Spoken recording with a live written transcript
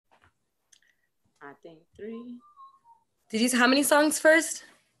I think 3. How many songs first?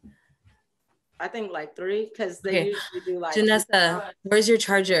 I think like 3, because they usually do like. Janessa, where's your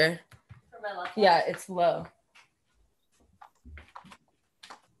charger? Yeah, it's low.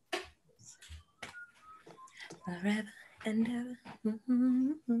 Forever and ever.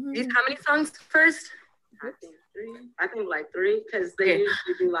 How many songs first? I think 3. I think like 3, because they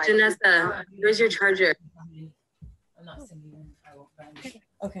usually do like. Janessa, where's your charger? I'm not singing. I won't find it.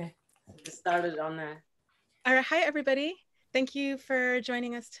 Okay. It started on that. All right, hi everybody. Thank you for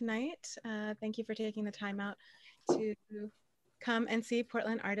joining us tonight. Thank you for taking the time out to come and see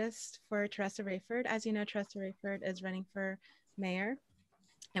Portland artist for Teressa Rayford. As you know, Teressa Rayford is running for mayor,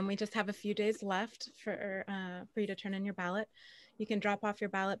 and we just have a few days left for you to turn in your ballot. You can drop off your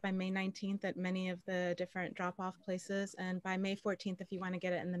ballot by May 19th at many of the different drop-off places, and by May 14th if you want to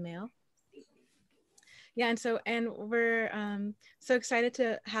get it in the mail. Yeah, and we're so excited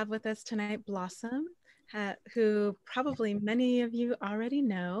to have with us tonight Blossom, who probably many of you already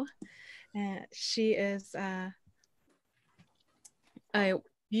know. She is a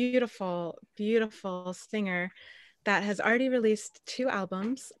beautiful, beautiful singer that has already released 2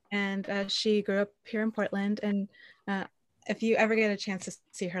 albums, and she grew up here in Portland. And if you ever get a chance to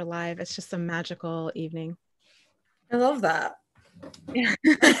see her live, it's just a magical evening. I love that. Yeah,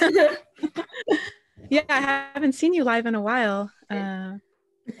 yeah, I haven't seen you live in a while. I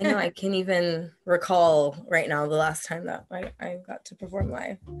know, I can't even recall right now the last time that I got to perform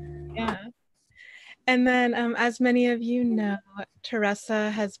live. Yeah. And then, as many of you know, Teressa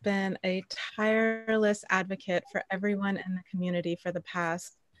has been a tireless advocate for everyone in the community for the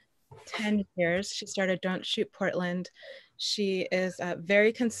past 10 years. She started Don't Shoot Portland. She is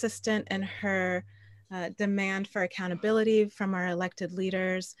very consistent in her demand for accountability from our elected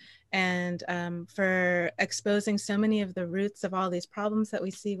leaders, and for exposing so many of the roots of all these problems that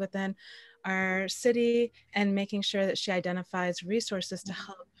we see within our city, and making sure that she identifies resources to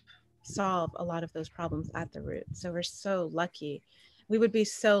help solve a lot of those problems at the root. So we're so lucky. We would be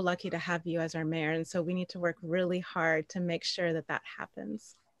so lucky to have you as our mayor. And so we need to work really hard to make sure that that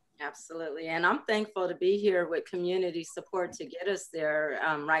happens. Absolutely. And I'm thankful to be here with community support to get us there.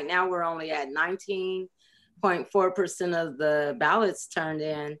 Right now, we're only at 19.4% of the ballots turned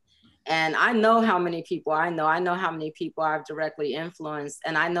in. And I know how many people I know how many people I've directly influenced.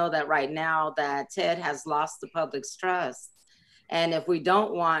 And I know that right now that Ted has lost the public's trust. And if we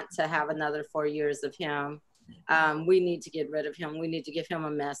don't want to have another 4 years of him, we need to get rid of him. We need to give him a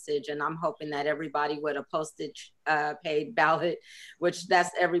message. And I'm hoping that everybody with a postage paid ballot, which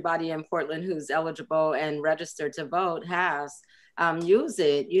that's everybody in Portland who's eligible and registered to vote has, use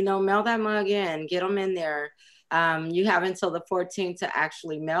it. You know, mail that mug in, get them in there. You have until the 14th to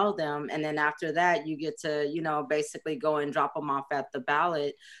actually mail them. And then after that, you get to, you know, basically go and drop them off at the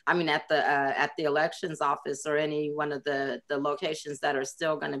ballot. I mean, at the elections office or any one of the locations that are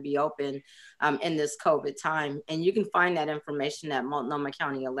still going to be open in this COVID time. And you can find that information at Multnomah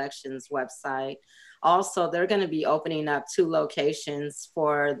County Elections website. Also, they're going to be opening up 2 locations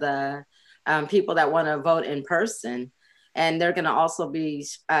for the people that want to vote in person. And they're going to also be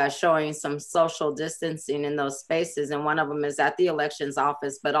showing some social distancing in those spaces. And one of them is at the elections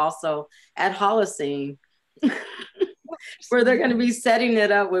office, but also at Holocene, where they're going to be setting it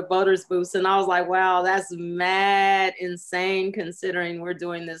up with voters booths. And I was like, wow, that's mad insane, considering we're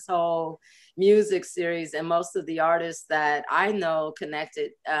doing this whole music series. And most of the artists that I know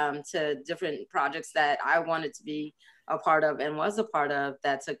connected to different projects that I wanted to be a part of and was a part of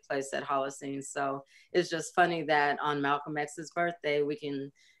that took place at Holocene. So it's just funny that on Malcolm X's birthday, we can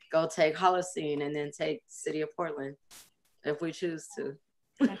go take Holocene and then take City of Portland if we choose to.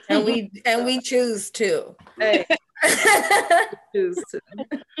 And we choose to. Hey, choose to.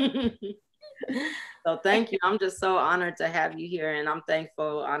 So thank you. I'm just so honored to have you here, and I'm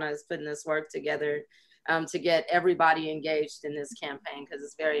thankful Anna's putting this work together to get everybody engaged in this campaign, because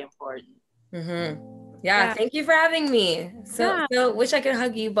it's very important. Mm-hmm. Yeah, thank you for having me. So wish I could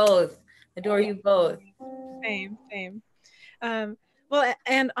hug you both. Adore you both. Same. Well,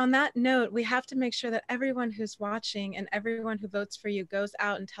 and on that note, we have to make sure that everyone who's watching and everyone who votes for you goes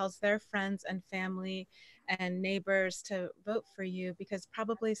out and tells their friends and family and neighbors to vote for you, because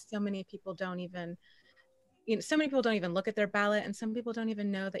probably so many people don't even look at their ballot, and some people don't even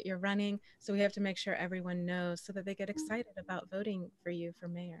know that you're running. So we have to make sure everyone knows so that they get excited about voting for you for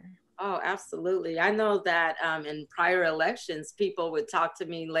mayor. Oh, absolutely. I know that in prior elections, people would talk to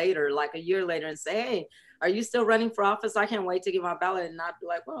me later, like a year later, and say, hey, are you still running for office? I can't wait to get my ballot. And I'd be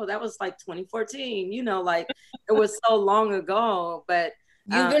like, whoa, that was like 2014, you know, like it was so long ago. But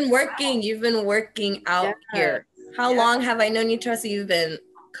you've been working out here. How long have I known you, Teressa? You've been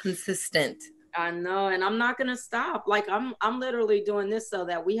consistent. I know, and I'm not gonna stop. Like I'm literally doing this so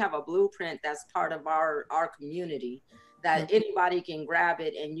that we have a blueprint that's part of our community, that anybody can grab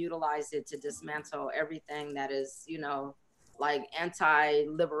it and utilize it to dismantle everything that is, like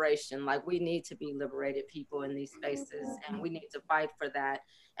anti-liberation. Like we need to be liberated people in these spaces, and we need to fight for that.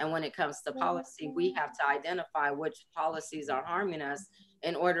 And when it comes to policy, we have to identify which policies are harming us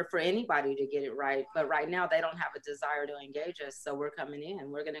in order for anybody to get it right. But right now they don't have a desire to engage us. So we're coming in.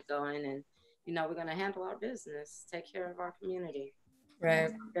 We're gonna go in and we're going to handle our business, take care of our community.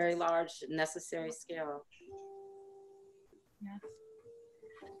 Right. Very large, necessary scale. Yes.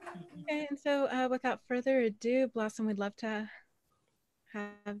 Okay, and so without further ado, Blossom, we'd love to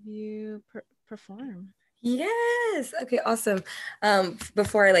have you perform. Yes. Okay, awesome.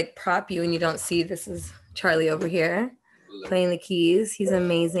 Before I like prop you and you don't see, this is Charlie over here playing the keys. He's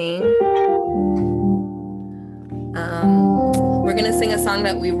amazing. We're gonna sing a song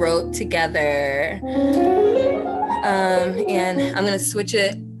that we wrote together. And I'm gonna switch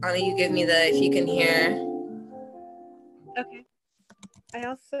it. Anna, you give me the, if you can hear. Okay. I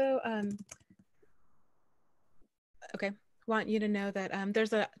also want you to know that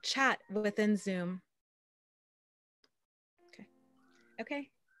there's a chat within Zoom. Okay.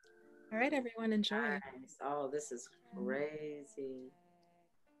 All right, everyone, enjoy. Nice. Oh, this is crazy.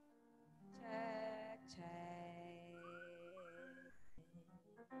 Check.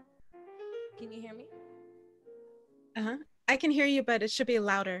 Can you hear me? I can hear you, but it should be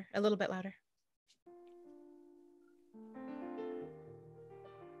louder, a little bit louder.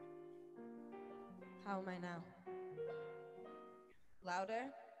 How am I now? Louder?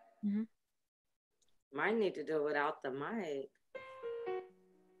 Mm-hmm. Might need to do it without the mic.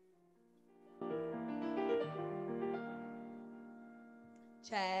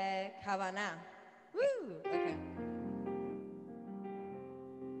 Check. How about now? Woo! Okay.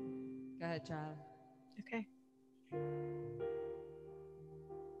 Go ahead, child. Okay.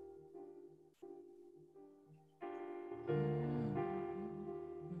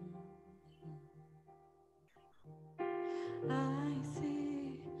 I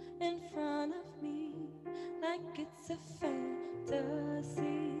see in front of me like it's a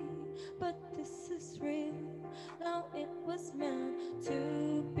fantasy, but this is real. No, it was meant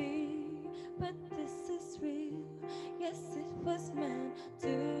to be, but this is real. Yes, it was meant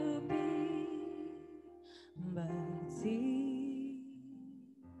to be. But see,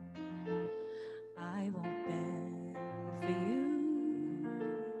 I won't bend for you.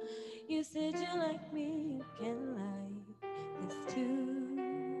 You said you like me, you can like this too.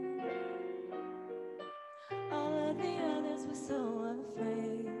 All of the others were so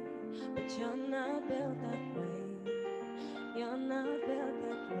afraid, but you're not built that way. You're not built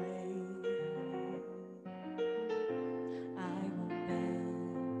that way. I won't bend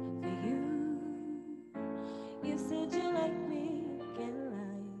for you. You said you like me, you can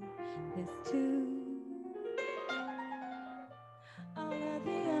like this too. All of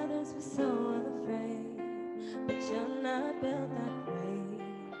the others were so afraid, but you're not built that way.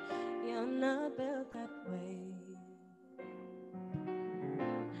 You're not built that way.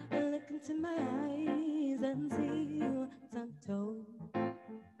 Look into my eyes and see what's untold.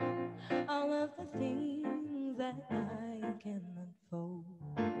 All of the things that I can unfold.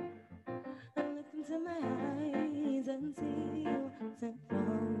 Look into my eyes and see what's in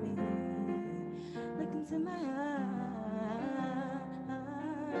front of me. Look into my eyes.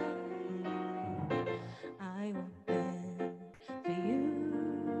 I won't bend for you.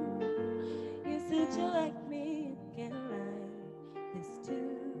 You said you like me, you can like this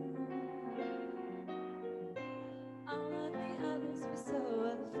too. All of the others were so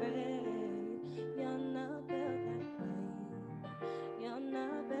afraid. You're not built that way. You're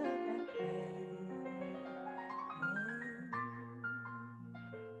not built that way.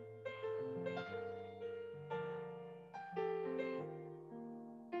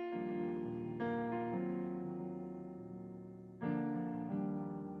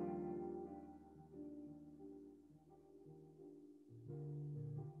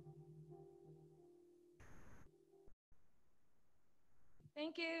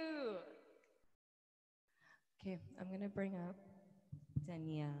 Thank you. Okay, I'm gonna bring up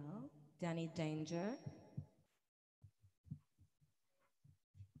Danielle, Danny Danger.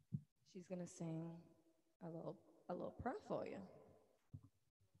 She's gonna sing a little prayer for you.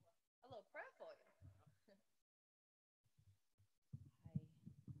 A little prayer for you.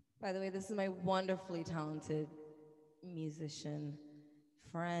 By the way, this is my wonderfully talented musician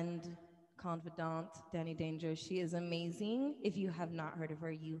friend, confidant, Danny Danger. She is amazing. If you have not heard of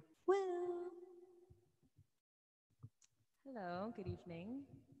her, you will. Hello, good evening.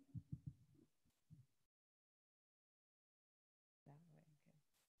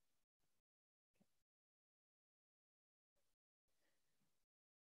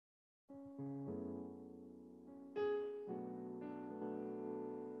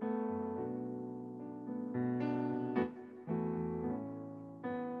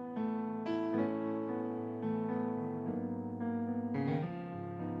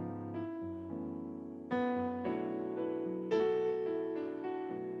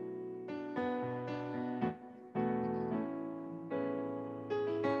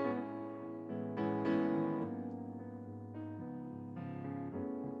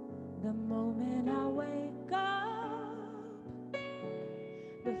 moment I wake up,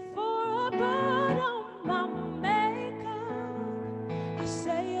 before I put on my makeup, I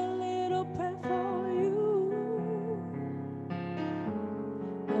say a little prayer for you.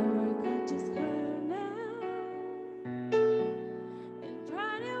 The work I just heard now, and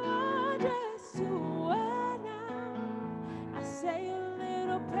trying to dress to wear now, I say a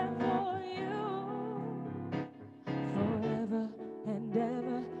little prayer for you. Forever and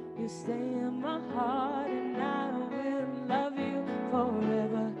ever, you stay in my heart, and I will love you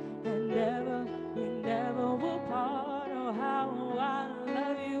forever and ever. We never will part. Oh, how I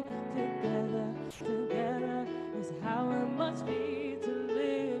love you. Together, together is how it must be. To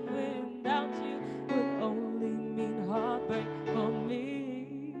live without you would only mean heartbreak for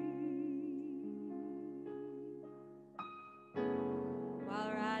me.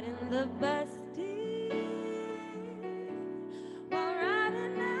 While riding the bus, while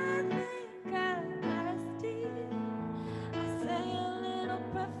riding, I think I gotta steal. I say a little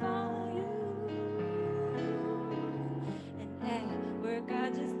prayer for you, and at work I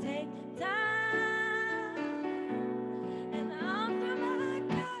just take time, and after my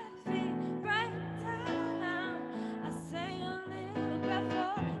coffee break time, I say a little prayer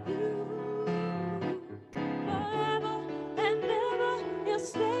for you. Forever and ever, you'll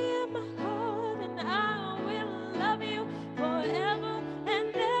stay in my heart, and I will love you forever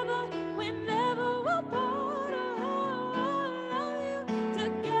and ever. We never will part. Oh, I love you.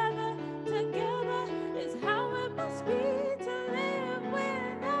 Together, together is how it must be. To live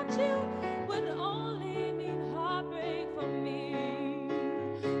without you would only mean heartbreak for me.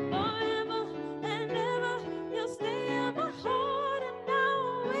 Forever and ever, you'll stay in my heart, and I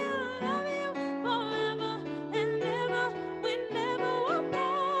will love you forever and ever. We never will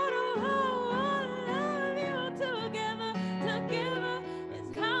part. Oh, I love you. Together, together is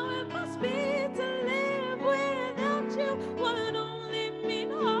how it must be. To live without you would only mean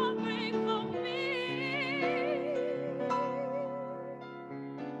heartbreak for me.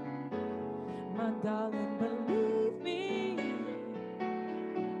 My darling, believe me,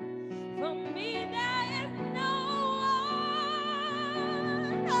 for me there is no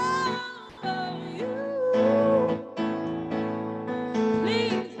one but you.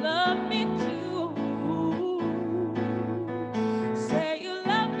 Please love me too. Say you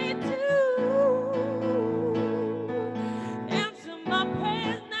love me too. Answer my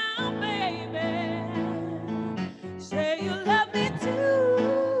prayers now, baby. Say you love me too.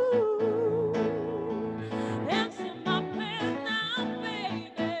 Answer my prayers now,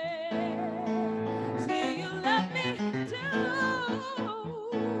 baby. Say you love me too.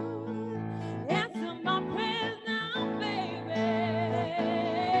 Answer my prayers now, baby.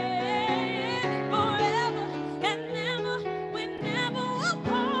 Forever and ever, we never will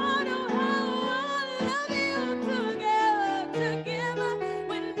part. Oh, how I love you. Together, together,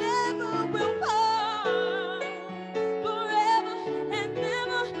 we never will part. Forever and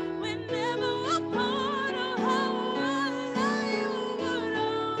ever, we never will part. Oh, how I love you would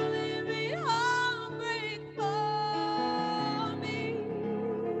only be heartbreak for me.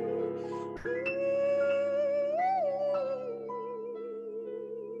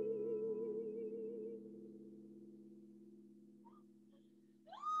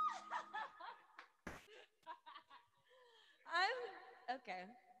 I'm okay.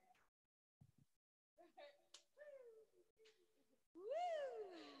 Woo!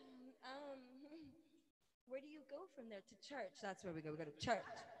 Where do you go from there to church? That's where we go. We go to church.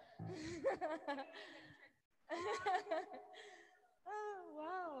 Oh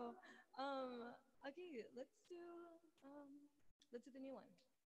wow. Okay, let's do the new one.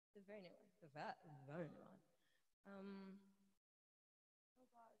 The very new one. Very new one.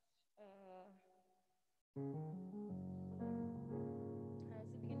 Oh gosh. How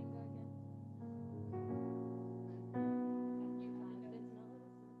does the beginning go again? I've been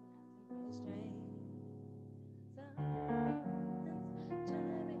noticing and acting real strange. Something's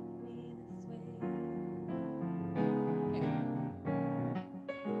trying to make me this way. Okay.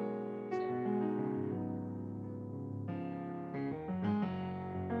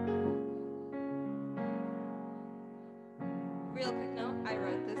 Real quick note, I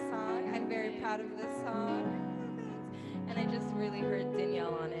wrote this song. I'm very proud of this song. And I just really heard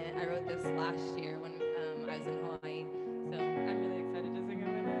Danielle on it. I wrote this last year when I was in Hawaii. So I'm really excited to sing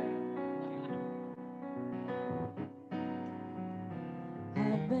over there.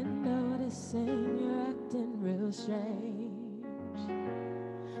 I've been noticing you're acting real strange.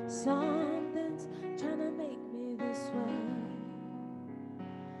 Something's trying to make me this way.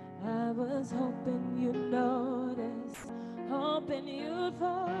 I was hoping you'd notice. hoping you'd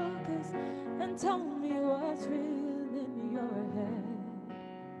focus and tell me what's real in your head.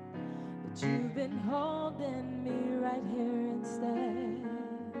 But you've been holding me right here instead.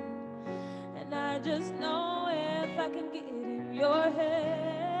 And I just know if I can get in your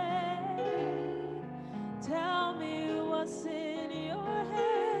head, tell me what's in your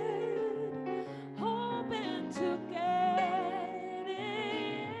head, hoping to get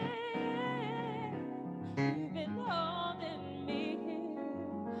in. You've been holding me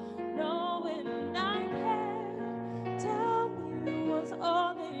here, knowing I care. Tell me what's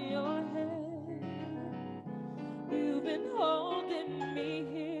all in your head. You've been holding me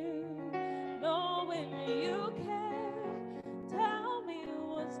here, knowing you care. Tell me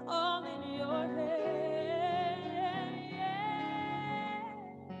what's all in your head.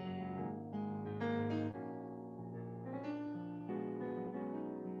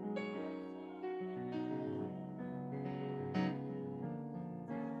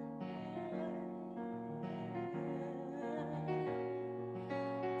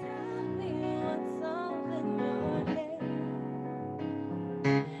 Tell me what's all in your head.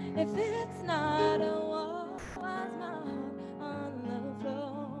 If it's not a war, why's my heart on the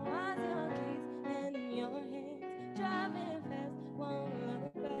floor? Why's your keys in your hands? Driving fast, won't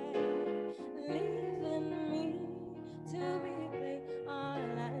look back. Leaving me to replay our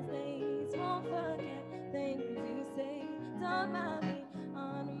last days. Won't forget things you say. Don't mind me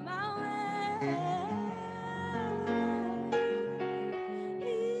on my way.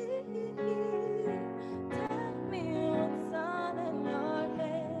 Tell me what's all in your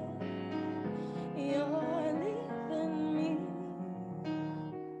head. You're leaving me.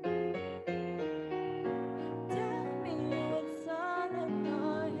 Tell me what's all in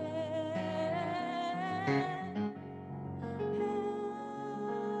your head.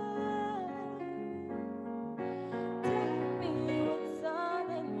 Tell me what's all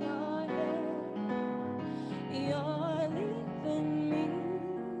in your head. You're leaving me.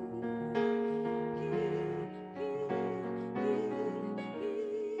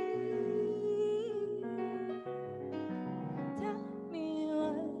 Tell me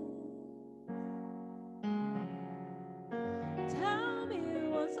tell me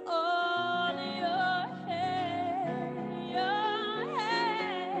what's all in your head, your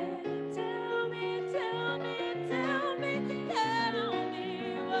head. Tell me, tell me, tell me, tell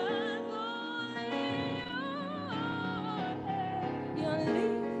me what's all in your head. You're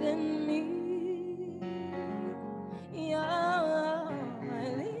leaving me. You're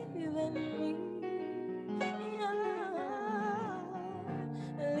leaving me. You're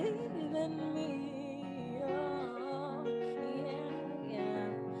leaving me. Oh, yeah, yeah,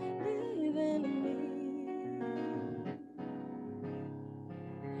 leaving me.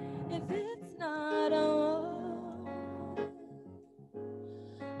 If it's not a war,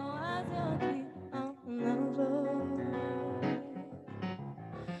 why's your feet on the floor?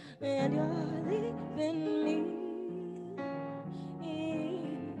 And you're leaving me.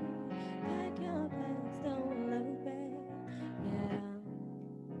 Pack your bags, don't look back. Yeah,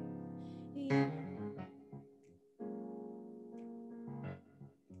 yeah.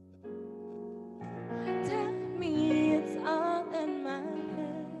 Tell me it's all in my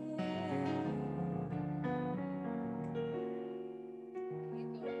head.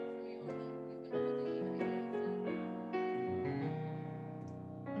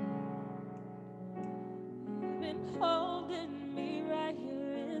 You've been holding me right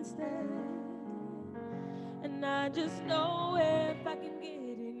here instead. And I just know if I can get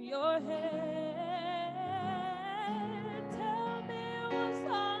in your head, tell me what's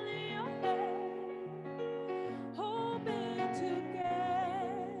all in your head, hoping to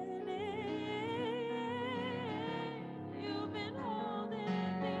get in. You've been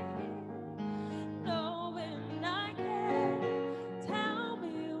holding me here, knowing I can. Tell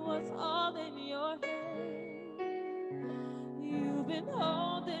me what's all in your head. You've been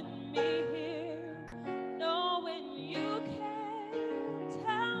holding me here, knowing you can.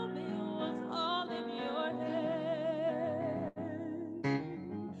 Tell me what's all in your head.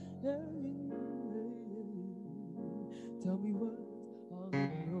 Tell me what's all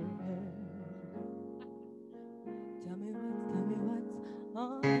in your head. Tell me what's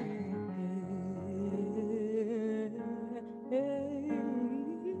all in your head.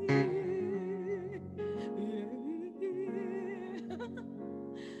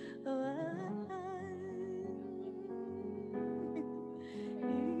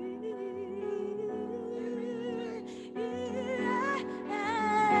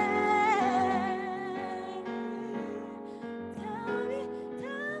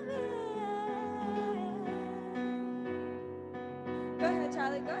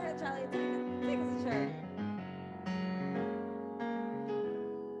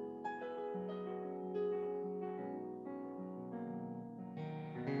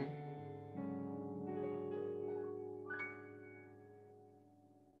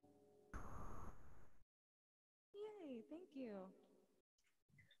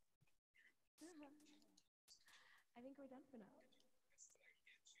 think we're done for now.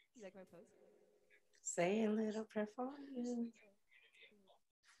 You like my pose? Say a little prayer for you.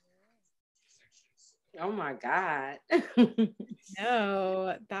 Oh my God.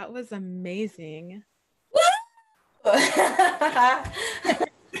 No, that was amazing.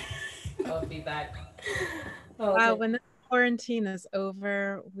 I'll be back. Wow, when the quarantine is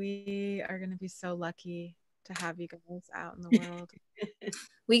over, we are going to be so lucky to have you guys out in the world.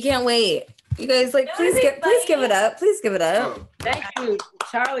 We can't wait. You guys, like, please give it up. Please give it up. Thank you,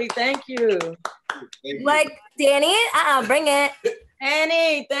 Charlie. Thank you. Like, Danny, bring it.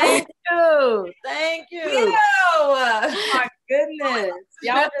 Annie, thank you. Thank you. Oh my goodness.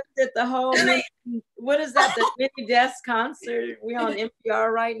 Y'all just did the whole what is that? The mini desk concert. We on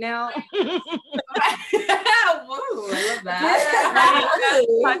NPR right now. Woo, I love that.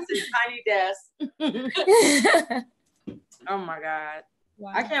 Tiny desk. Oh my God.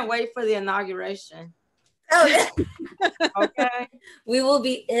 Wow. I can't wait for the inauguration. Oh, yeah. Okay. We will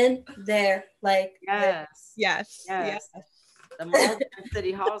be in there. Like, Yes. Yes. Yes. The Morgan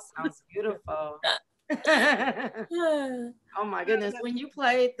City Hall sounds beautiful. Oh my goodness. When you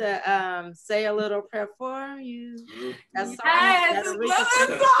played the Say a Little Prayer for You, that song, Yes,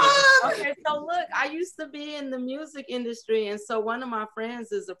 okay, so look, I used to be in the music industry, and so one of my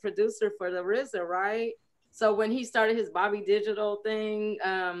friends is a producer for the RZA, right? So when he started his Bobby Digital thing,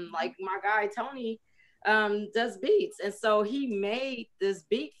 like my guy Tony does beats, and so he made this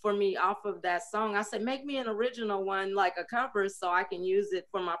beat for me off of that song. I said, make me an original one, like a cover, so I can use it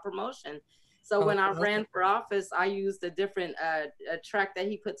for my promotion. So when I ran for office, I used a different a track that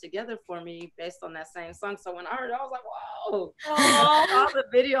he put together for me based on that same song. So when I heard it, I was like, whoa. I saw the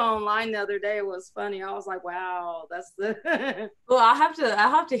video online the other day. It was funny. I was like, wow, that's the Well, I'll have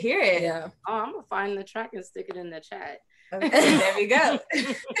to hear it. yeah. Oh, I'm gonna find the track and stick it in the chat. Okay. There we go.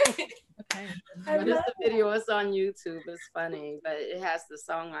 Okay. Just the video is on YouTube. It's funny, but it has the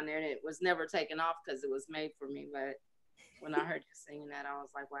song on there, and it was never taken off because it was made for me. But when I heard you singing that, I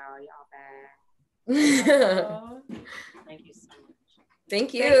was like, wow, y'all bad. Oh, thank you so much.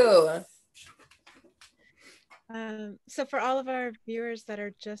 Thank you. So for all of our viewers that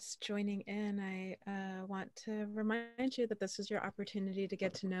are just joining in, I want to remind you that this is your opportunity to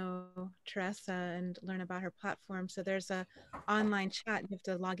get to know Teressa and learn about her platform. So there's a online chat. You have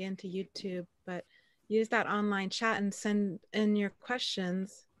to log into YouTube, but use that online chat and send in your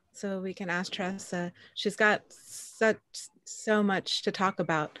questions so we can ask Teressa. She's got so much to talk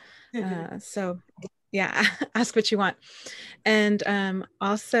about. So yeah, ask what you want. And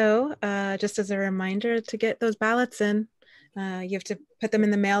also, just as a reminder to get those ballots in, you have to put them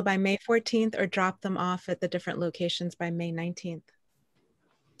in the mail by May 14th or drop them off at the different locations by May 19th.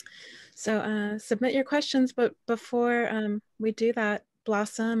 So submit your questions, but before we do that,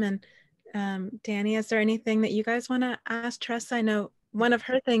 Blossom and Danny, is there anything that you guys want to ask Teressa? I know one of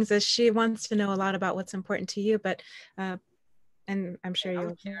her things is she wants to know a lot about what's important to you, but and I'm sure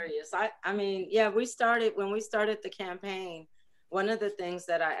you're curious. I mean, yeah, when we started the campaign, one of the things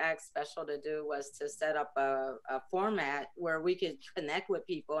that I asked Special to do was to set up a format where we could connect with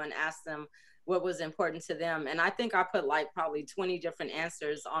people and ask them what was important to them. And I think I put like probably 20 different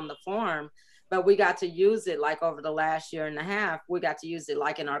answers on the form, but we got to use it like over the last year and a half. We got to use it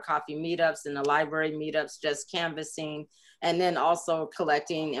like in our coffee meetups, in the library meetups, just canvassing, and then also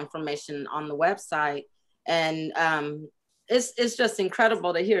collecting information on the website. And it's just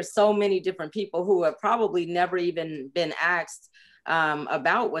incredible to hear so many different people who have probably never even been asked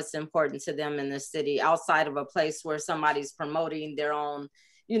about what's important to them in the city outside of a place where somebody's promoting their own,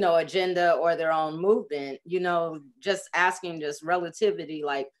 agenda or their own movement, just asking just relativity,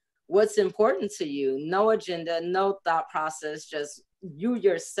 like what's important to you, no agenda, no thought process, just you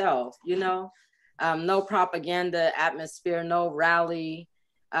yourself, no propaganda atmosphere, no rally,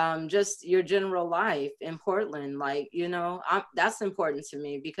 just your general life in Portland. Like, that's important to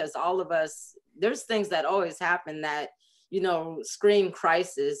me because all of us, there's things that always happen that, scream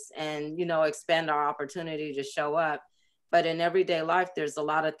crisis and, expand our opportunity to show up. But in everyday life, there's a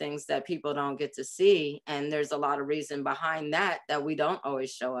lot of things that people don't get to see. And there's a lot of reason behind that we don't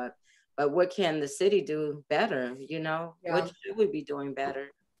always show up. But what can the city do better? Yeah. What should we be doing better?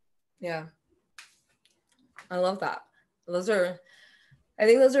 Yeah. I love that. I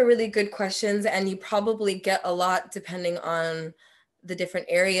think those are really good questions, and you probably get a lot depending on the different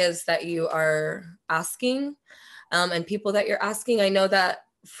areas that you are asking and people that you're asking. I know that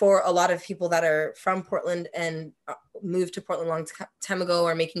for a lot of people that are from Portland and moved to Portland a long time ago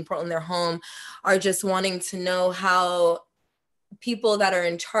or making Portland their home are just wanting to know how people that are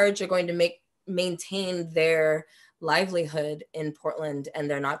in charge are going to maintain their livelihood in Portland, and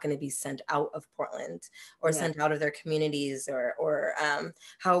they're not going to be sent out of Portland or sent out of their communities, or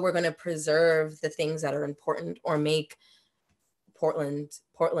how we're going to preserve the things that are important or make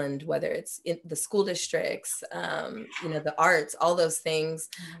Portland, whether it's in the school districts, the arts, all those things.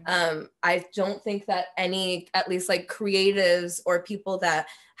 I don't think that any, at least like creatives or people that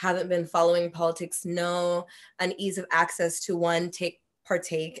haven't been following politics, know an ease of access to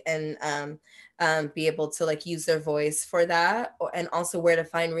partake and be able to like use their voice for that, and also where to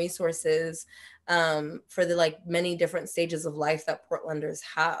find resources for the like many different stages of life that Portlanders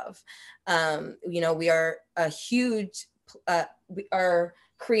have. We are a huge our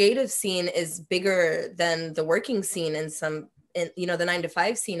creative scene is bigger than the working scene in the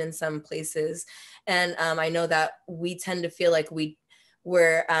 9-to-5 scene in some places. And I know that we tend to feel like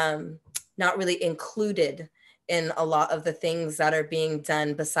we're not really included in a lot of the things that are being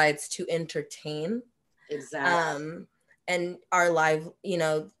done besides to entertain. Exactly. And our live,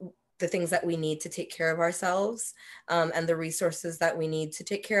 the things that we need to take care of ourselves, and the resources that we need to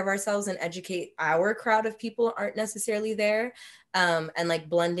take care of ourselves and educate our crowd of people aren't necessarily there. And like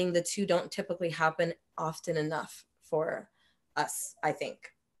blending the two don't typically happen often enough for us, I think.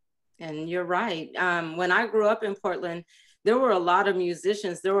 And you're right. When I grew up in Portland, there were a lot of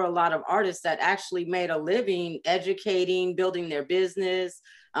musicians, there were a lot of artists that actually made a living educating, building their business,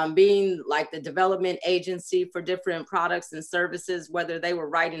 being like the development agency for different products and services, whether they were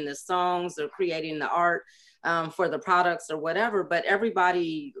writing the songs or creating the art for the products or whatever. But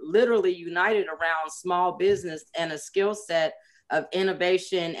everybody literally united around small business and a skill set of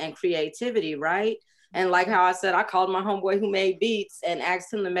innovation and creativity, right? And like how I said, I called my homeboy who made beats and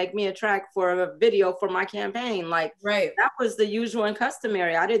asked him to make me a track for a video for my campaign. Like, right. That was the usual and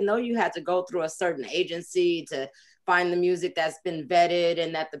customary. I didn't know you had to go through a certain agency to find the music that's been vetted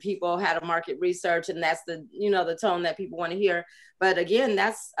and that the people had a market research and that's the tone that people want to hear. But again,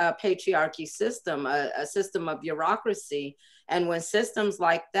 that's a patriarchy system, a system of bureaucracy. And when systems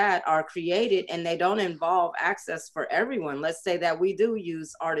like that are created and they don't involve access for everyone, let's say that we do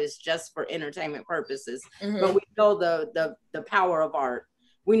use artists just for entertainment purposes, but we know the power of art.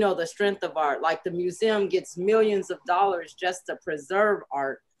 We know the strength of art. Like the museum gets millions of dollars just to preserve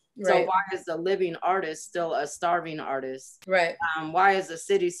art. Right. So why is the living artist still a starving artist? Right. Why is the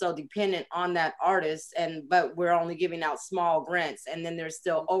city so dependent on that artist? But we're only giving out small grants, and then there's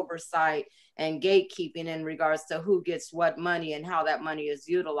still oversight and gatekeeping in regards to who gets what money and how that money is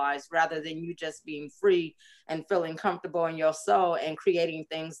utilized, rather than you just being free and feeling comfortable in your soul and creating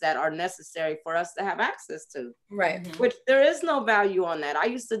things that are necessary for us to have access to. Right. Which there is no value on that. I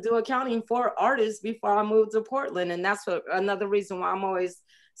used to do accounting for artists before I moved to Portland, and that's another reason why I'm always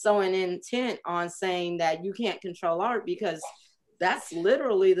so intent on saying that you can't control art, because that's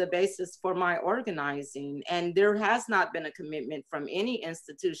literally the basis for my organizing. And there has not been a commitment from any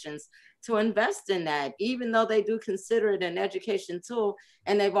institutions to invest in that, even though they do consider it an education tool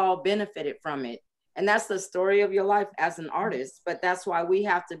and they've all benefited from it. And that's the story of your life as an artist. But that's why we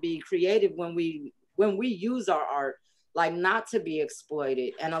have to be creative when we use our art, like not to be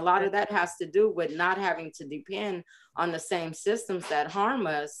exploited. And a lot of that has to do with not having to depend on the same systems that harm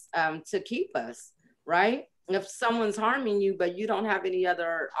us to keep us, right? If someone's harming you, but you don't have any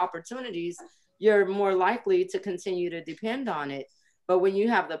other opportunities, you're more likely to continue to depend on it. But when you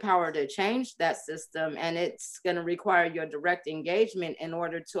have the power to change that system, and it's going to require your direct engagement in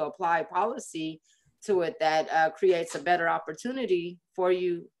order to apply policy to it that creates a better opportunity for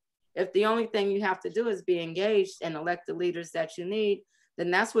you. If the only thing you have to do is be engaged and elect the leaders that you need, then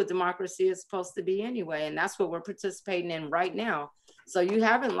that's what democracy is supposed to be anyway. And that's what we're participating in right now. So you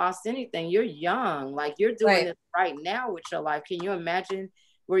haven't lost anything. You're young, like you're doing this right now with your life. Can you imagine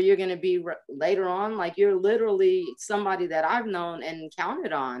where you're going to be later on? Like you're literally somebody that I've known and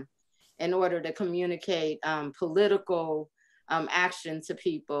counted on in order to communicate political action to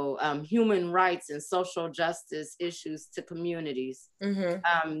people, human rights and social justice issues to communities.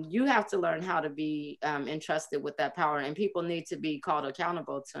 You have to learn how to be entrusted with that power, and people need to be called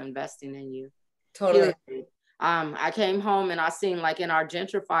accountable to investing in you. Totally. I came home and I seen, like in our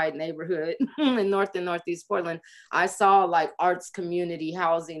gentrified neighborhood in North and Northeast Portland, I saw like arts community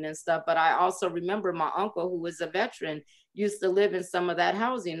housing and stuff. But I also remember my uncle, who was a veteran, used to live in some of that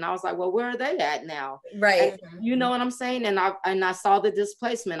housing. And I was like, well, where are they at now? Right. And you know what I'm saying? And I saw the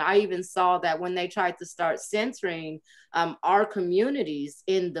displacement. I even saw that when they tried to start centering our communities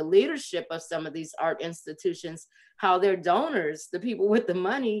in the leadership of some of these art institutions, how their donors, the people with the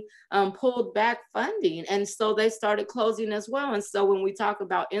money, pulled back funding. And so they started closing as well. And so when we talk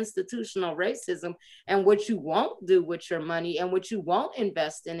about institutional racism and what you won't do with your money and what you won't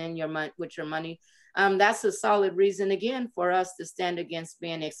invest in your money, with your money, that's a solid reason again for us to stand against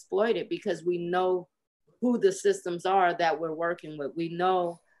being exploited, because we know who the systems are that we're working with. We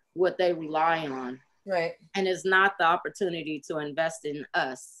know what they rely on. Right. And it's not the opportunity to invest in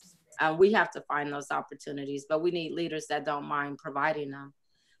us. We have to find those opportunities, but we need leaders that don't mind providing them.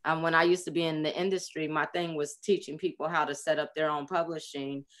 When I used to be in the industry, my thing was teaching people how to set up their own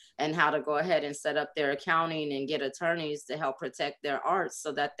publishing and how to go ahead and set up their accounting and get attorneys to help protect their art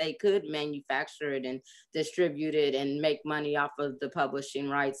so that they could manufacture it and distribute it and make money off of the publishing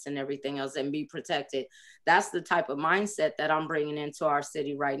rights and everything else and be protected. That's the type of mindset that I'm bringing into our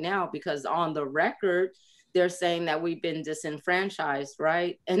city right now, because on the record, they're saying that we've been disenfranchised,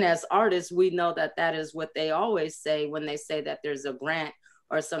 right? And as artists, we know that that is what they always say when they say that there's a grant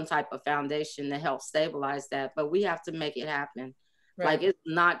or some type of foundation to help stabilize that, but we have to make it happen. Right. Like, it's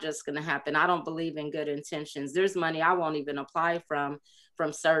not just going to happen. I don't believe in good intentions. There's money I won't even apply from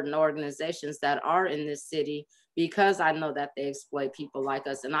certain organizations that are in this city, because I know that they exploit people like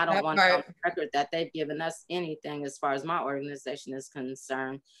us. And I don't want to on the record that they've given us anything as far as my organization is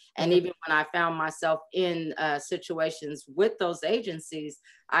concerned. And even when I found myself in situations with those agencies,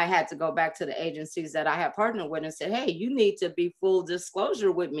 I had to go back to the agencies that I had partnered with and said, hey, you need to be full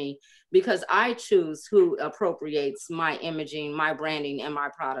disclosure with me, because I choose who appropriates my imaging, my branding, and my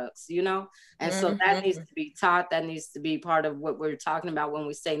products, you know? And so that needs to be taught. That needs to be part of what we're talking about when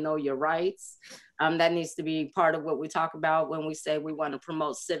we say know your rights. That needs to be part of what we talk about when we say we want to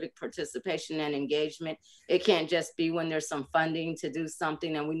promote civic participation and engagement. It can't just be when there's some funding to do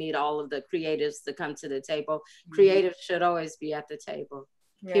something and we need all of the creatives to come to the table. Creatives should always be at the table,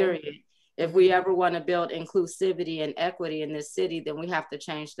 period. If we ever want to build inclusivity and equity in this city, then we have to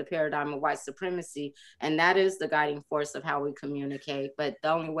change the paradigm of white supremacy. And that is the guiding force of how we communicate. But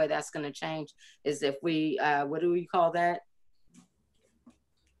the only way that's going to change is if we, what do we call that?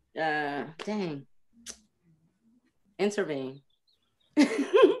 Intervene.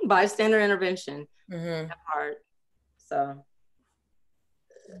 Bystander intervention. That part. So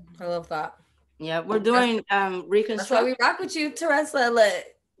I love that. Yeah, we're doing reconstruction. That's why we rock with you, Teressa.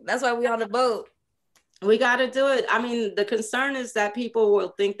 That's why we on the boat. We got to do it. I mean, the concern is that people will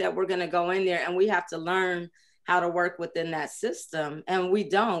think that we're going to go in there and we have to learn how to work within that system. And we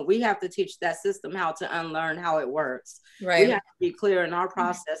don't. We have to teach that system how to unlearn how it works. Right. We have to be clear in our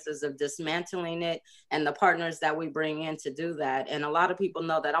processes of dismantling it and the partners that we bring in to do that. And a lot of people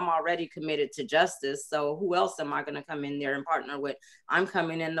know that I'm already committed to justice. So who else am I going to come in there and partner with? I'm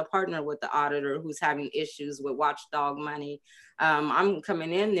coming in to partner with the auditor who's having issues with watchdog money. I'm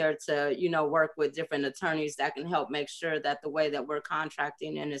coming in there to, you know, work with different attorneys that can help make sure that the way that we're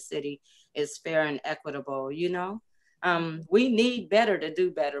contracting in the city is fair and equitable, you know? We need better to do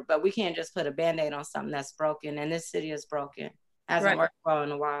better, but we can't just put a Band-Aid on something that's broken, and this city is broken. Hasn't worked well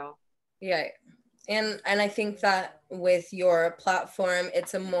in a while. Yeah. And I think that with your platform,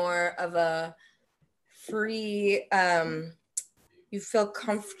 it's a more of a free, you feel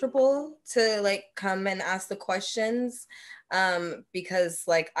comfortable to like come and ask the questions. Because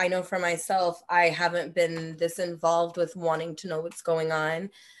like, I know for myself, I haven't been this involved with wanting to know what's going on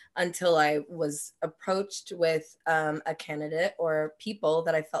until I was approached with a candidate or people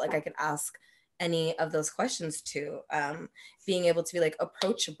that I felt like I could ask any of those questions to, being able to be like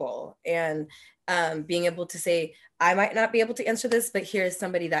approachable and being able to say, I might not be able to answer this, but here's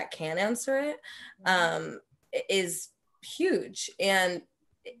somebody that can answer it, is huge. And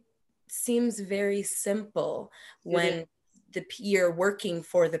it seems very simple when you're working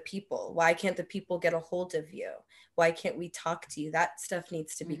for the people. Why can't the people get a hold of you? Why can't we talk to you? That stuff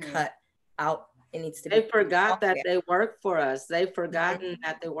needs to be cut out. It needs to be. They forgot that they work for us. They've forgotten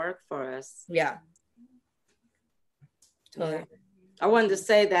that they work for us. Yeah. Totally. Yeah. I wanted to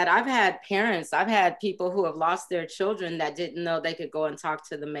say that I've had parents, I've had people who have lost their children that didn't know they could go and talk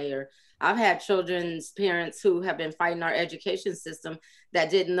to the mayor. I've had children's parents who have been fighting our education system that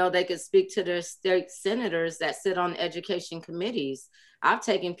didn't know they could speak to their state senators that sit on education committees. I've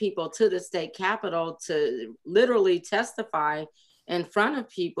taken people to the state capitol to literally testify in front of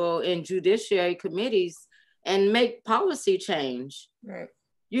people in judiciary committees and make policy change. Right.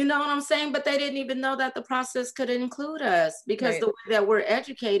 You know what I'm saying? But they didn't even know that the process could include us, because the way that we're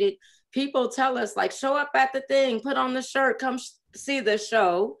educated, people tell us like, show up at the thing, put on the shirt, come see the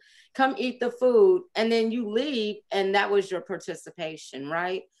show, come eat the food, and then you leave, and that was your participation,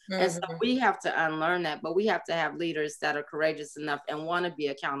 right? And so we have to unlearn that, but we have to have leaders that are courageous enough and want to be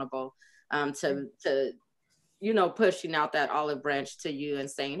accountable to you know, pushing out that olive branch to you and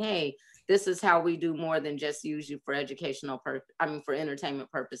saying, hey, this is how we do more than just use you for educational for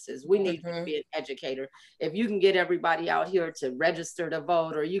entertainment purposes. We need to be an educator. If you can get everybody out here to register to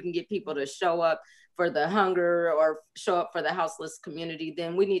vote, or you can get people to show up for the hunger or show up for the houseless community,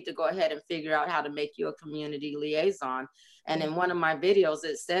 then we need to go ahead and figure out how to make you a community liaison. And in one of my videos,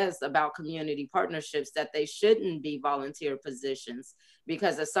 it says about community partnerships that they shouldn't be volunteer positions,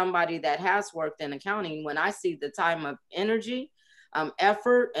 because as somebody that has worked in accounting, when I see the time of energy,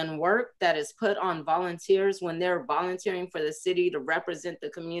 effort and work that is put on volunteers when they're volunteering for the city to represent the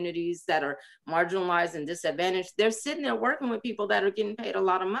communities that are marginalized and disadvantaged, they're sitting there working with people that are getting paid a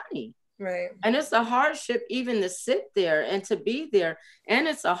lot of money. Right. And it's a hardship even to sit there and to be there. And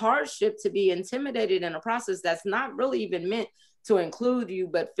it's a hardship to be intimidated in a process that's not really even meant to include you,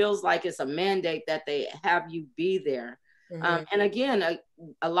 but feels like it's a mandate that they have you be there. And again,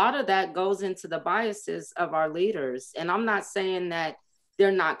 a lot of that goes into the biases of our leaders. And I'm not saying that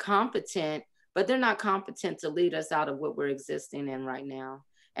they're not competent, but they're not competent to lead us out of what we're existing in right now.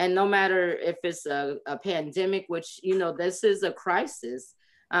 And no matter if it's a pandemic, which, you know, this is a crisis,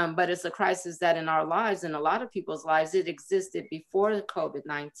 but it's a crisis that in our lives, in a lot of people's lives, it existed before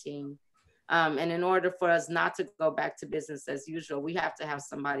COVID-19. And in order for us not to go back to business as usual, we have to have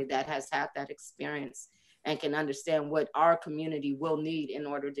somebody that has had that experience and can understand what our community will need in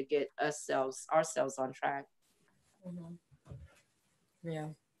order to get ourselves on track. Yeah.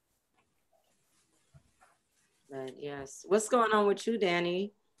 But yes, what's going on with you,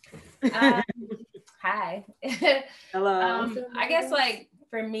 Danny? Hi. Hello. I guess like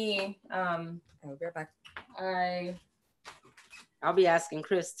for me, I'll be right back. I'll be asking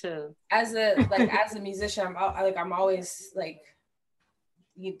Chris too. As a musician, I'm always like,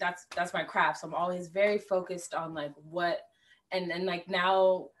 that's my craft. So I'm always very focused on like what, and like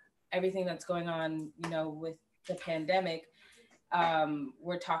now everything that's going on, you know, with the pandemic,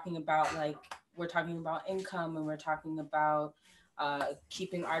 we're talking about income, and we're talking about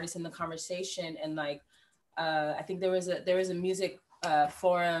keeping artists in the conversation. And like, I think there was a music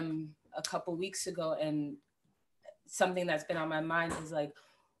forum a couple weeks ago, and something that's been on my mind is like,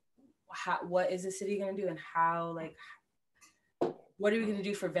 what is the city going to do, and how, like, what are we going to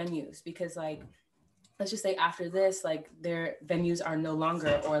do for venues? Because like, let's just say after this, like their venues are no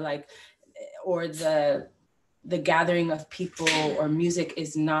longer, or the gathering of people or music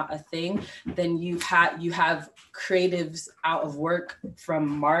is not a thing, then you have creatives out of work from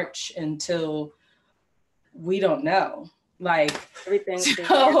March until we don't know. Like Everything.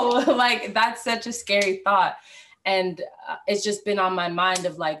 So like that's such a scary thought, and it's just been on my mind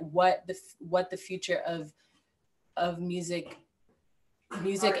of like what the future of music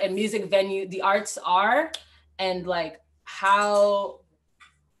and music venue, the arts are, and like how,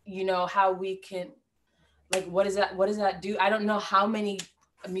 you know, how we can, like, what does that do? I don't know how many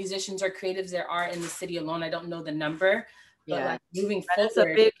musicians or creatives there are in the city alone. I don't know the number, but like moving forward, it's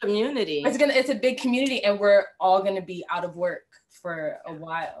a big community. It's a big community, and we're all gonna be out of work for a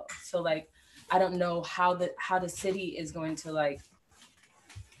while. So like, I don't know how the city is going to like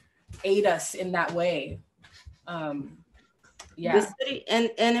aid us in that way. Yeah. The city, and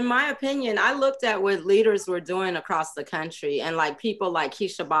in my opinion, I looked at what leaders were doing across the country, and like people like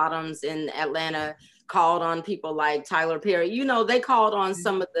Keisha Bottoms in Atlanta called on people like Tyler Perry. You know, they called on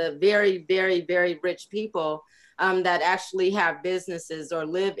some of the very, very, very rich people that actually have businesses or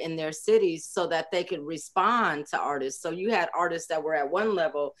live in their cities so that they could respond to artists. So you had artists that were at one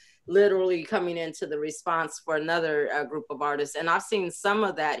level literally coming into the response for another group of artists. And I've seen some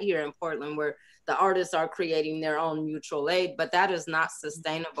of that here in Portland where the artists are creating their own mutual aid, but that is not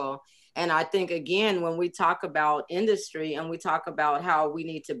sustainable. And I think, again, when we talk about industry and we talk about how we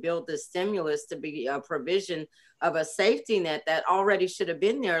need to build the stimulus to be a provision of a safety net that already should have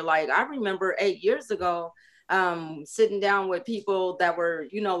been there. Like I remember 8 years ago, sitting down with people that were,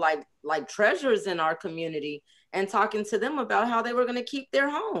 you know, like treasures in our community and talking to them about how they were going to keep their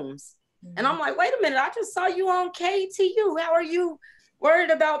homes. Mm-hmm. And I'm like, wait a minute, I just saw you on KTU. How are you worried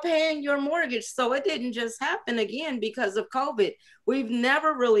about paying your mortgage? So it didn't just happen again because of COVID. We've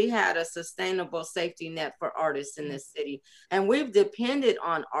never really had a sustainable safety net for artists in this city. And we've depended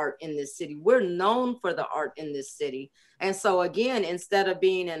on art in this city. We're known for the art in this city. And so again, instead of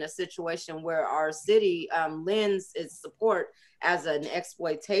being in a situation where our city lends its support as an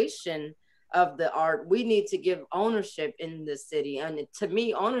exploitation of the art, we need to give ownership in the city. And to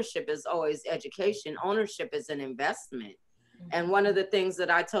me, ownership is always education. Ownership is an investment. And one of the things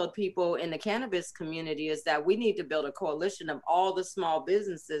that I told people in the cannabis community is that we need to build a coalition of all the small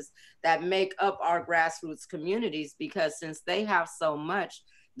businesses that make up our grassroots communities, because since they have so much,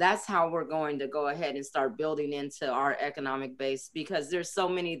 that's how we're going to go ahead and start building into our economic base, because there's so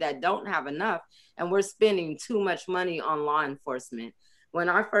many that don't have enough and we're spending too much money on law enforcement. when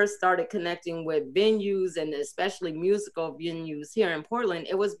I first started connecting with venues and especially musical venues here in Portland,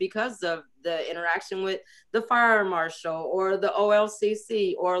 it was because of the interaction with the fire marshal or the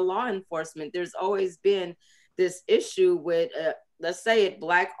OLCC or law enforcement. There's always been this issue with, let's say it,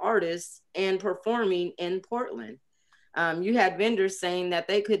 Black artists and performing in Portland. You had vendors saying that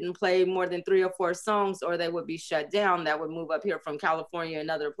they couldn't play more than 3 or 4 songs or they would be shut down, that would move up here from California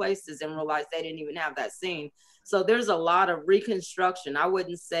and other places, and realize they didn't even have that scene. So there's a lot of reconstruction. I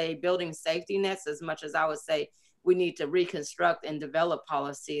wouldn't say building safety nets as much as I would say we need to reconstruct and develop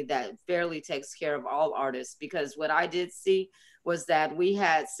policy that fairly takes care of all artists. Because what I did see was that we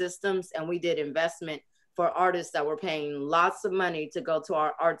had systems and we did investment for artists that were paying lots of money to go to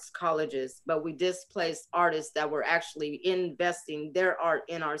our arts colleges, but we displaced artists that were actually investing their art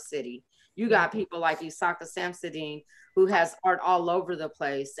in our city. You got people like Isaka Samsudeen, who has art all over the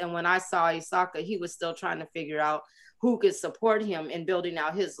place. And when I saw Isaka, he was still trying to figure out who could support him in building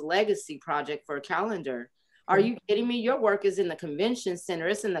out his legacy project for Calendar. Are you kidding me? Your work is in the convention center.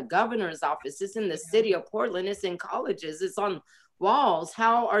 It's in the governor's office. It's in the city of Portland. It's in colleges. It's on walls.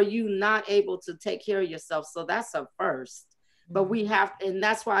 How are you not able to take care of yourself? So that's a first. But we have, and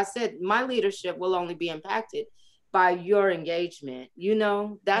that's why I said my leadership will only be impacted by your engagement. You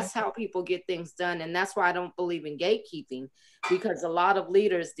know, that's how people get things done. And that's why I don't believe in gatekeeping, because a lot of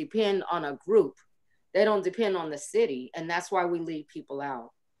leaders depend on a group. They don't depend on the city. And that's why we leave people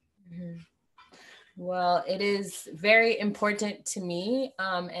out. Mm-hmm. Well, it is very important to me.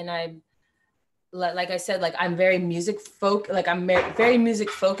 And I, like I said, like I'm very music very music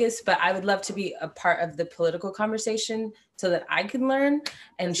focused, but I would love to be a part of the political conversation so that I can learn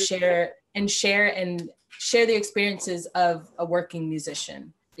and share the experiences of a working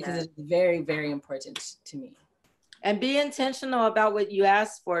musician, because it's very, very important to me. And be intentional about what you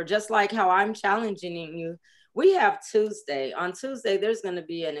ask for, just like how I'm challenging you. We have Tuesday. On Tuesday, there's going to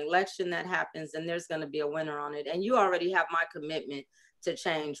be an election that happens and there's going to be a winner on it. And you already have my commitment to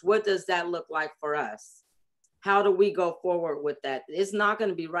change. What does that look like for us? How do we go forward with that? It's not going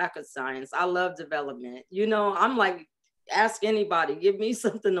to be rocket science. I love development. You know, I'm like, ask anybody, give me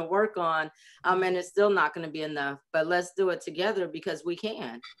something to work on. And it's still not going to be enough, but let's do it together because we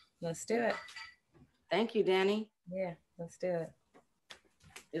can. Let's do it. Thank you, Danny. Yeah, let's do it.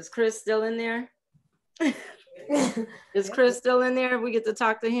 Is Chris still in there? Is Chris still in there? We get to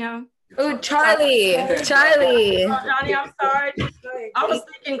talk to him. Oh, Charlie. Oh, Johnny, I'm sorry. I was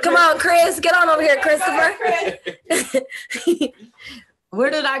thinking, come on, Chris, get on over here, Christopher.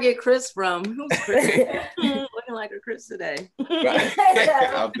 Where did I get Chris from? Who's Chris? Looking like a Chris today.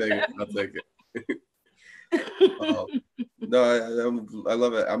 I'll take it. No, I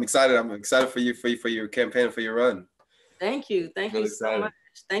love it. I'm excited. I'm excited for your campaign, for your run. Thank you. Thank you so much.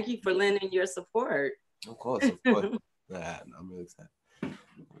 Thank you for lending your support. Of course. I'm really excited.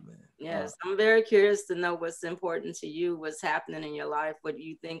 Yes, I'm very curious to know what's important to you, what's happening in your life, what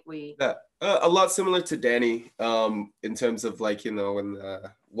you think we... a lot similar to Danny, in terms of like, you know, and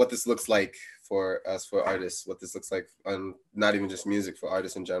what this looks like for us, for artists, what this looks like on not even just music, for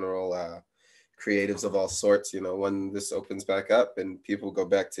artists in general, creatives of all sorts. You know, when this opens back up and people go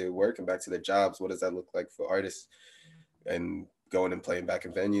back to work and back to their jobs, what does that look like for artists and going and playing back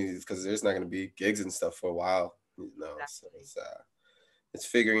in venues? Because there's not going to be gigs and stuff for a while, you know. Exactly. So it's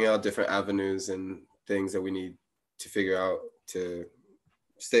figuring out different avenues and things that we need to figure out to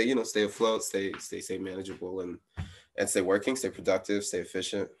stay afloat, stay manageable, and stay working, stay productive, stay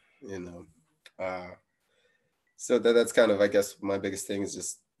efficient, you know. So that's kind of, I guess, my biggest thing is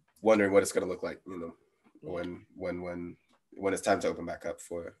just wondering what it's going to look like, you know, when it's time to open back up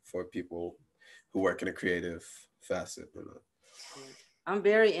for people who work in a creative facet, you know. I'm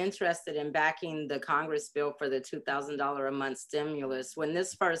very interested in backing the Congress bill for the $2,000 a month stimulus. When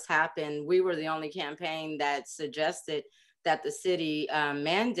this first happened, we were the only campaign that suggested that the city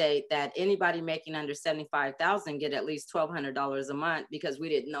mandate that anybody making under $75,000 get at least $1,200 a month, because we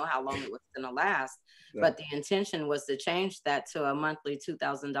didn't know how long it was going to last. Yeah. But the intention was to change that to a monthly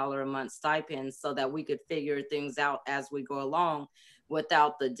 $2,000 a month stipend so that we could figure things out as we go along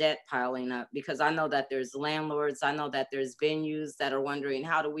without the debt piling up. Because I know that there's landlords, I know that there's venues that are wondering,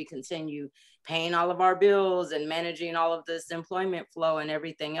 how do we continue paying all of our bills and managing all of this employment flow and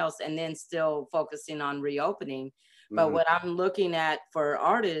everything else, and then still focusing on reopening. But what I'm looking at for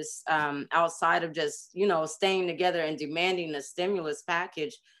artists, outside of just, you know, staying together and demanding a stimulus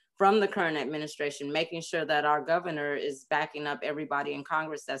package from the current administration, making sure that our governor is backing up everybody in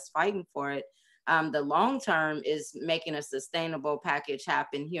Congress that's fighting for it. The long term is making a sustainable package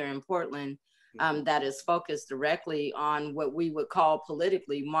happen here in Portland that is focused directly on what we would call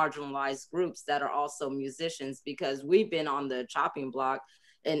politically marginalized groups that are also musicians, because we've been on the chopping block.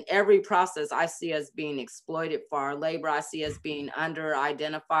 In every process, I see us being exploited for our labor. I see us being under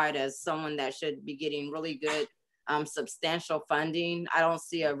identified as someone that should be getting really good, substantial funding. I don't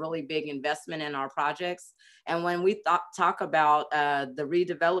see a really big investment in our projects. And when we talk about the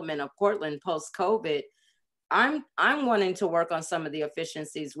redevelopment of Portland post-COVID, I'm wanting to work on some of the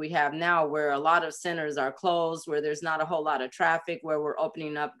efficiencies we have now, where a lot of centers are closed, where there's not a whole lot of traffic, where we're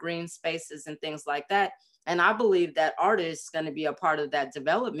opening up green spaces and things like that. And I believe that art is going to be a part of that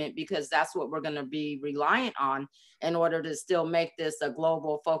development, because that's what we're going to be reliant on in order to still make this a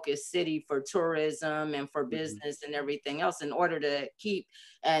global focused city for tourism and for business and everything else. In order to keep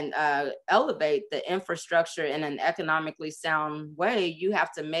and elevate the infrastructure in an economically sound way, you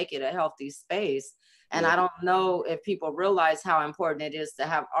have to make it a healthy space. And I don't know if people realize how important it is to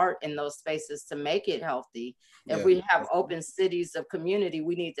have art in those spaces to make it healthy. If we have open cities of community,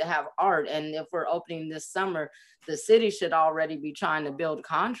 we need to have art. And if we're opening this summer, the city should already be trying to build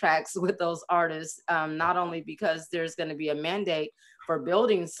contracts with those artists, not only because there's going to be a mandate for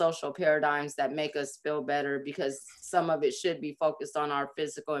building social paradigms that make us feel better, because some of it should be focused on our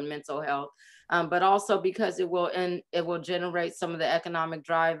physical and mental health, but also because it will generate some of the economic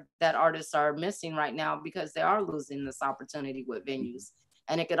drive that artists are missing right now, because they are losing this opportunity with venues.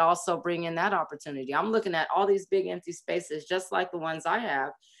 And it could also bring in that opportunity. I'm looking at all these big empty spaces, just like the ones I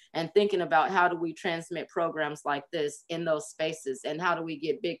have, and thinking about how do we transmit programs like this in those spaces, and how do we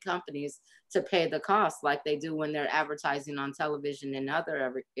get big companies to pay the cost like they do when they're advertising on television and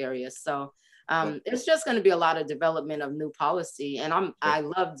other areas. So it's just going to be a lot of development of new policy, and I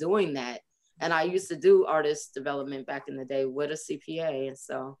love doing that. And I used to do artist development back in the day with a CPA. And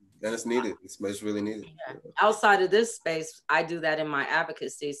so. And it's needed. It's really needed. Yeah. Outside of this space, I do that in my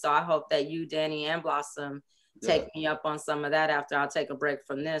advocacy. So I hope that you, Danny, and Blossom take me up on some of that after I'll take a break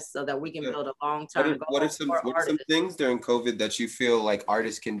from this, so that we can build a long-term goal. What are some things during COVID that you feel like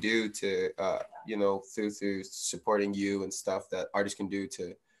artists can do to, through supporting you and stuff, that artists can do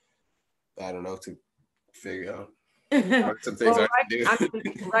to, I don't know, to figure out? Some things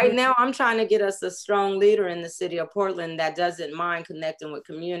right now, I'm trying to get us a strong leader in the city of Portland that doesn't mind connecting with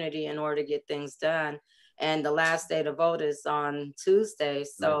community in order to get things done. And the last day to vote is on Tuesday.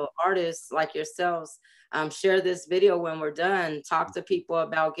 So artists like yourselves, share this video when we're done. Talk to people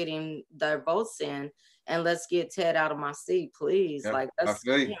about getting their votes in. And let's get Ted out of my seat, please. Like, let's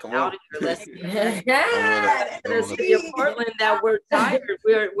get him out of here. Let's get the city of Portland that we're tired.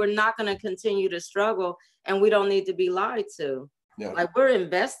 We're not going to continue to struggle, and we don't need to be lied to. Like, we're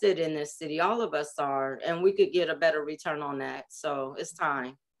invested in this city. All of us are, and we could get a better return on that. So it's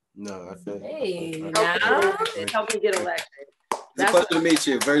time. No, I feel. Hey, help me get elected. It's a pleasure to meet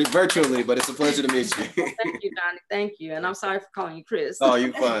you, very virtually, but it's a pleasure to meet you. Thank you, Donnie. Thank you. And I'm sorry for calling you Chris. Oh,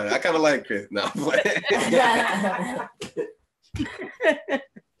 you're fine. I kind of like Chris. No.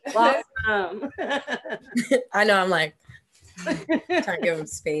 Awesome. I know, I'm like, trying to give him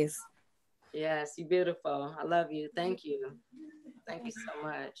space. Yes, you're beautiful. I love you. Thank you. Thank you so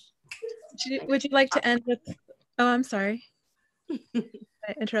much. Would you like to end with, oh, I'm sorry. Did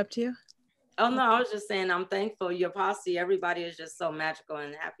I interrupt you? Oh, no, I was just saying I'm thankful. Your posse, everybody is just so magical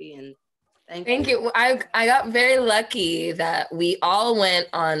and happy, and thank you. I got very lucky that we all went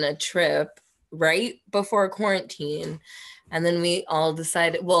on a trip right before quarantine. And then we all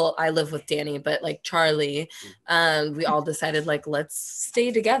decided, well, I live with Danny, but like Charlie, we all decided like, let's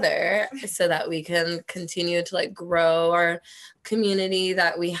stay together so that we can continue to like grow our community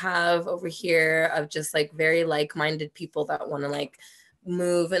that we have over here of just like very like-minded people that want to like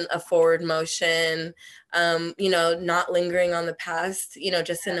move in a forward motion, not lingering on the past,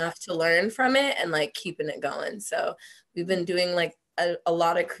 just enough to learn from it and like keeping it going. So we've been doing like a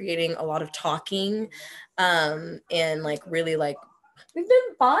lot of creating, a lot of talking, and like really like we've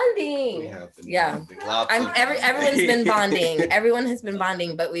been bonding. Everyone's been bonding. Everyone has been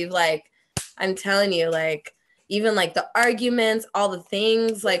bonding, but we've like, I'm telling you, like even like the arguments, all the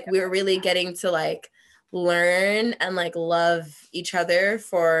things, like we're really getting to like learn and like love each other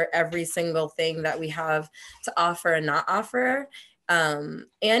for every single thing that we have to offer and not offer. And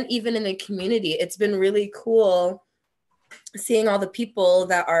even in the community, it's been really cool seeing all the people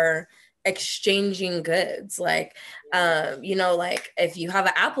that are exchanging goods. Like, like if you have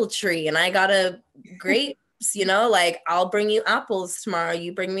an apple tree and I got a grapes, like I'll bring you apples tomorrow,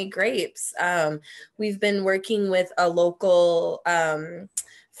 you bring me grapes. We've been working with a local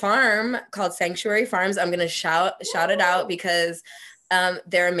farm called Sanctuary Farms. I'm going to shout it out because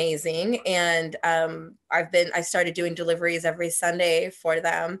they're amazing. And I started doing deliveries every Sunday for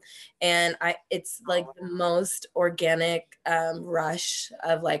them, and it's like the most organic rush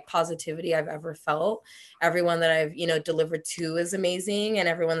of like positivity I've ever felt. Everyone that I've, you know, delivered to is amazing, and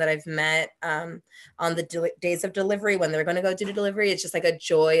everyone that I've met on the days of delivery when they're going to go do the delivery, it's just like a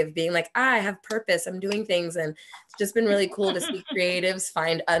joy of being like, I have purpose, I'm doing things. And it's just been really cool to see creatives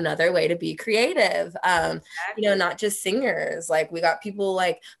find another way to be creative. You know, not just singers, like we got people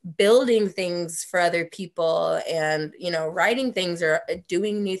like building things for other people, and, you know, writing things or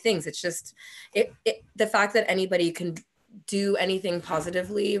doing new things. It's just the fact that anybody can do anything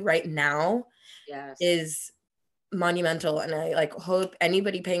positively right now is monumental. And I like hope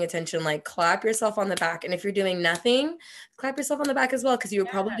anybody paying attention, like clap yourself on the back. And if you're doing nothing, clap yourself on the back as well, because you were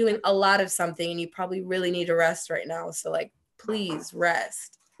probably doing a lot of something and you probably really need to rest right now. So like, please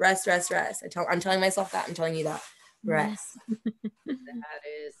rest. I'm telling myself that. I'm telling you that. Rest. That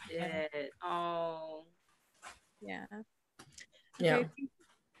is it. Oh. Yeah. Yeah. Okay.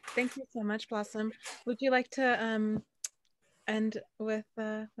 Thank you so much, Blossom. Would you like to end with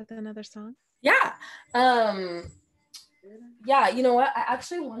another song? Yeah. Yeah, you know what? I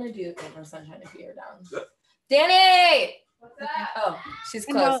actually want to do Over Sunshine if you're down. Danny! What's that? Oh, she's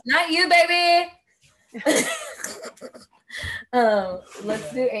close. Not you, baby.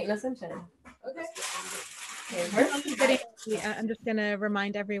 Let's do Ain't No Sunshine. Okay. I'm just going to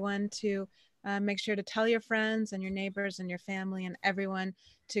remind everyone to make sure to tell your friends and your neighbors and your family and everyone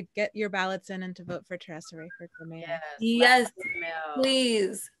to get your ballots in and to vote for Teressa Rayford for mayor. Yes,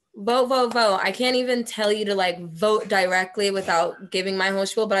 please. Vote. I can't even tell you to like vote directly without giving my whole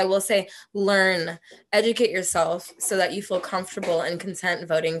spiel, but I will say learn, educate yourself so that you feel comfortable and content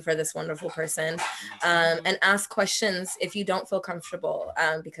voting for this wonderful person, and ask questions if you don't feel comfortable,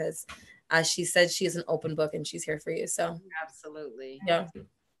 because as she said, she's an open book and she's here for you. So absolutely. Yeah.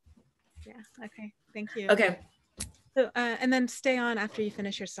 Okay. Thank you. Okay. So, and then stay on after you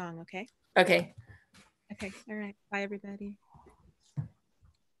finish your song. Okay. Okay. All right. Bye, everybody.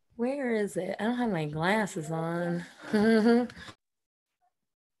 Where is it? I don't have my glasses on. Check.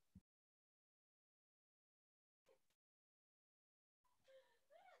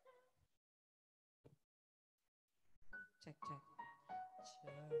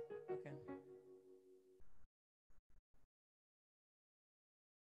 Okay.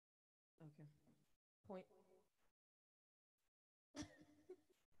 Point.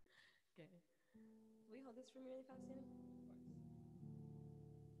 Okay. Will you hold this for me really fast, Danny?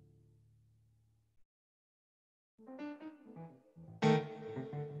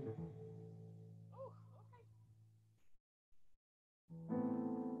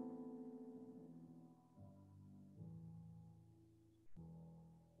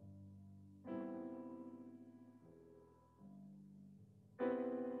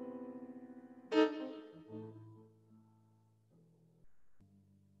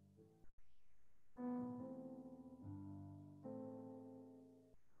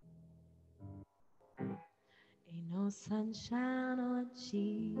 Ain't no sunshine when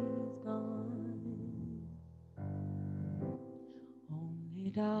she's gone. Only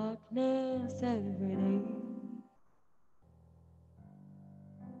darkness every day.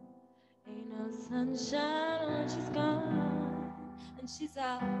 Ain't no sunshine when she's gone, and she's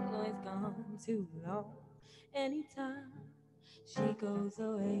always gone too long. Anytime she goes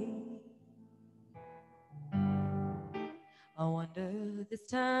away, I wonder this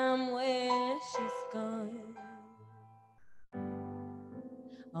time where she's gone.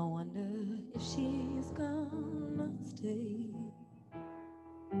 I wonder if she's gonna stay.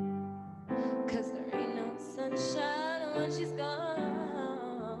 'Cause there ain't no sunshine when she's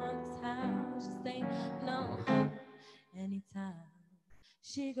gone. This house just ain't no home anytime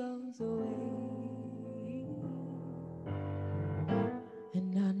she goes away.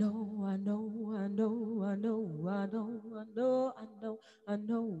 And I know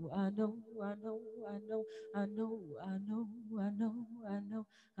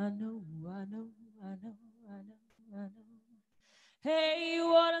Hey, you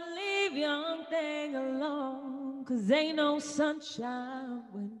ought to leave young thing alone, 'cause ain't no sunshine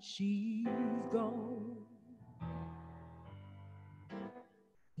when she's gone.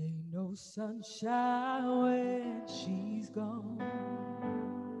 Ain't no sunshine when she's gone.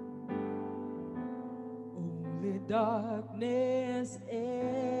 Only darkness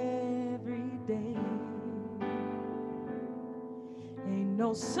every day. Ain't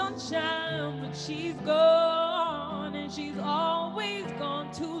no sunshine when she's gone, and she's always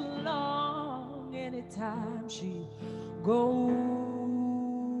gone too long. Anytime she goes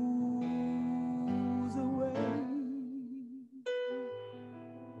away.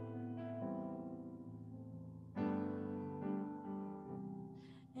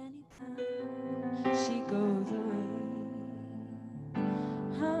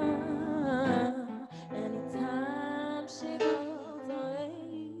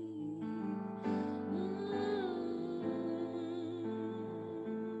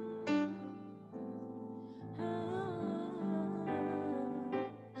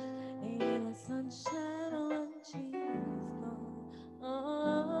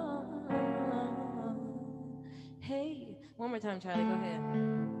 more time, Charlie. Go ahead.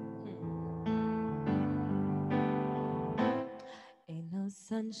 Ain't no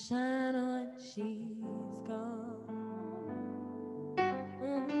sunshine when she's gone.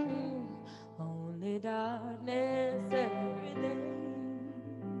 Only darkness every day.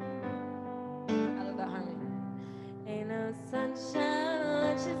 I love that harmony. Ain't no sunshine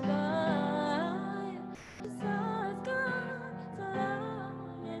when she's gone. The sun's gone so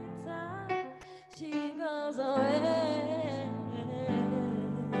long anytime she goes away.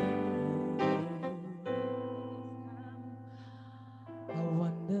 I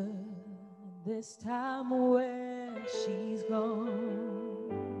wonder this time where she's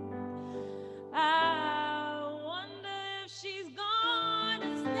gone. I wonder if she's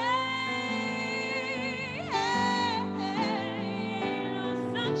gonna stay. No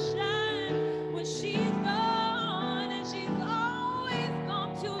sunshine when she's gone, and she's always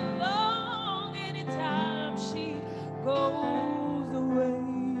gone too long. Anytime she goes away,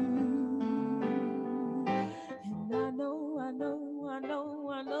 and I know, I know, I know,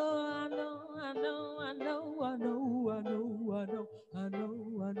 I know, I know, I know, I know, I know, I know, I know, I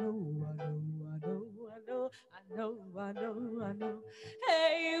know, I know, I know, I know, I know, I know, I know.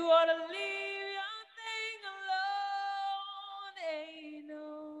 Hey, you wanna leave your thing alone? Ain't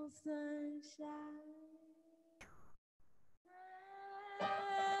no sunshine.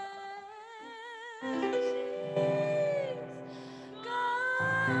 She's gone.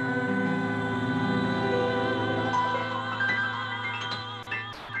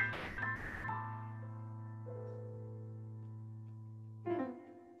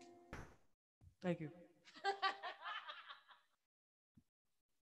 Thank you.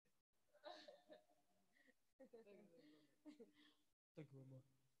 Thank you very much.